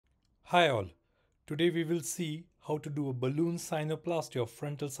Hi all, today we will see how to do a balloon sinoplasty of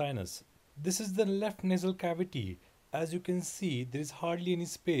frontal sinus. This is the left nasal cavity. As you can see, there is hardly any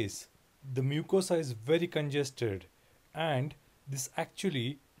space. The mucosa is very congested and this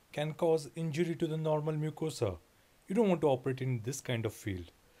actually can cause injury to the normal mucosa. You don't want to operate in this kind of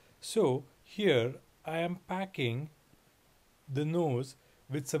field. So here I am packing the nose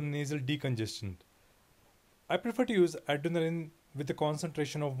with some nasal decongestant. I prefer to use adrenaline with a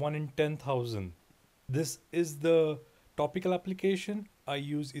concentration of 1 in 10,000. This is the topical application. I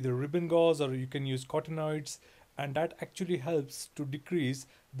use either ribbon gauze or you can use cottonoids, and that actually helps to decrease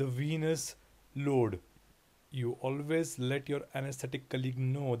the venous load. You always let your anesthetic colleague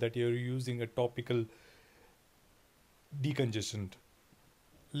know that you're using a topical decongestant.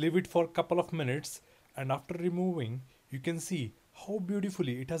 Leave it for a couple of minutes, and after removing, you can see how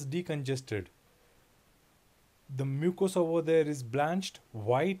beautifully it has decongested. The mucosa over there is blanched,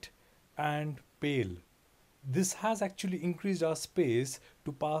 white, and pale. This has actually increased our space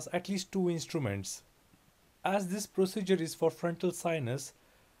to pass at least two instruments. As this procedure is for frontal sinus,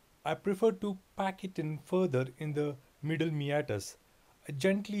 I prefer to pack it in further in the middle meatus. I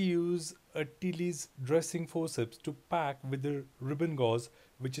gently use a Tilly's dressing forceps to pack with the ribbon gauze,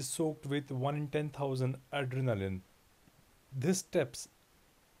 which is soaked with 1 in 10,000 adrenaline. These steps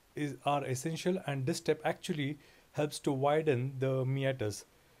are essential, and this step actually helps to widen the meatus.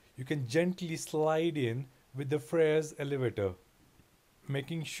 You can gently slide in with the Frere's elevator,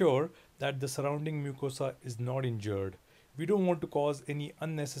 making sure that the surrounding mucosa is not injured. We don't want to cause any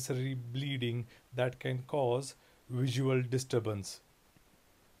unnecessary bleeding that can cause visual disturbance.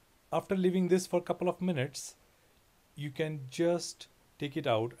 After leaving this for a couple of minutes, you can just take it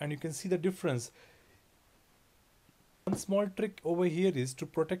out and you can see the difference. One small trick over here is to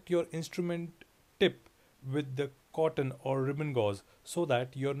protect your instrument tip with the cotton or ribbon gauze so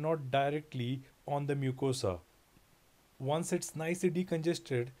that you're not directly on the mucosa. Once it's nicely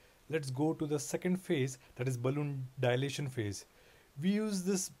decongested, let's go to the second phase, that is balloon dilation phase. We use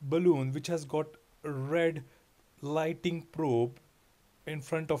this balloon which has got a red lighting probe in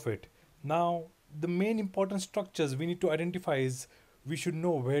front of it. Now the main important structures we need to identify is we should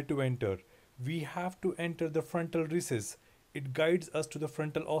know where to enter. We have to enter the frontal recess. It guides us to the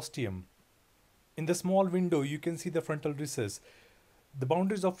frontal ostium. In the small window you can see the frontal recess. The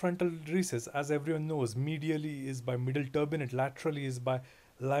boundaries of frontal recess, as everyone knows, medially is by middle turbinate, laterally is by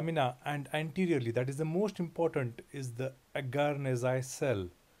lamina, and anteriorly, that is the most important, is the agar nasal cell.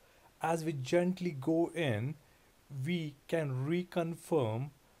 As we gently go in, we can reconfirm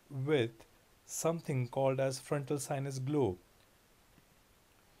with something called as frontal sinus glow.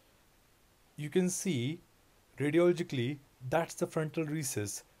 You can see radiologically that's the frontal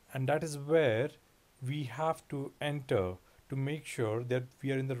recess, and that is where we have to enter to make sure that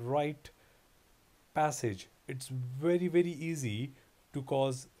we are in the right passage. It's very easy to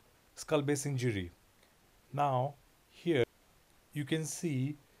cause skull base injury. Now here you can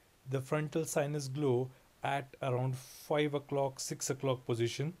see the frontal sinus glow at around 5 o'clock 6 o'clock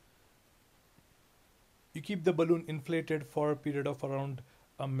position. You keep the balloon inflated for a period of around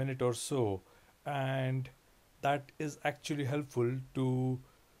a minute or so, and that is actually helpful to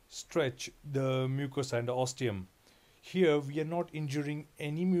stretch the mucosa and the ostium. Here we are not injuring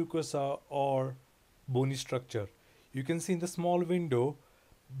any mucosa or bony structure. You can see in the small window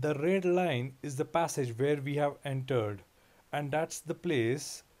the red line is the passage where we have entered, and that's the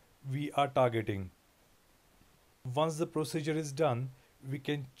place we are targeting. Once the procedure is done, we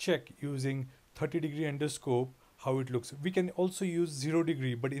can check using 30-degree endoscope how it looks. We can also use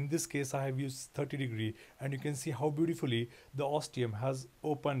 0-degree, but in this case I have used 30-degree, and you can see how beautifully the ostium has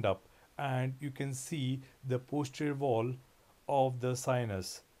opened up, and you can see the posterior wall of the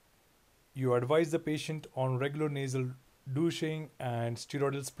sinus. You advise the patient on regular nasal douching and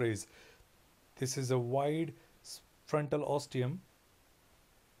steroidal sprays. This is a wide frontal ostium.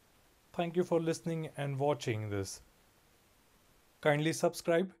 Thank you for listening and watching this. Kindly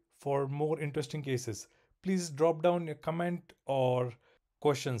subscribe for more interesting cases. Please drop down a comment or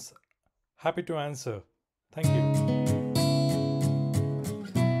questions. Happy to answer. Thank you.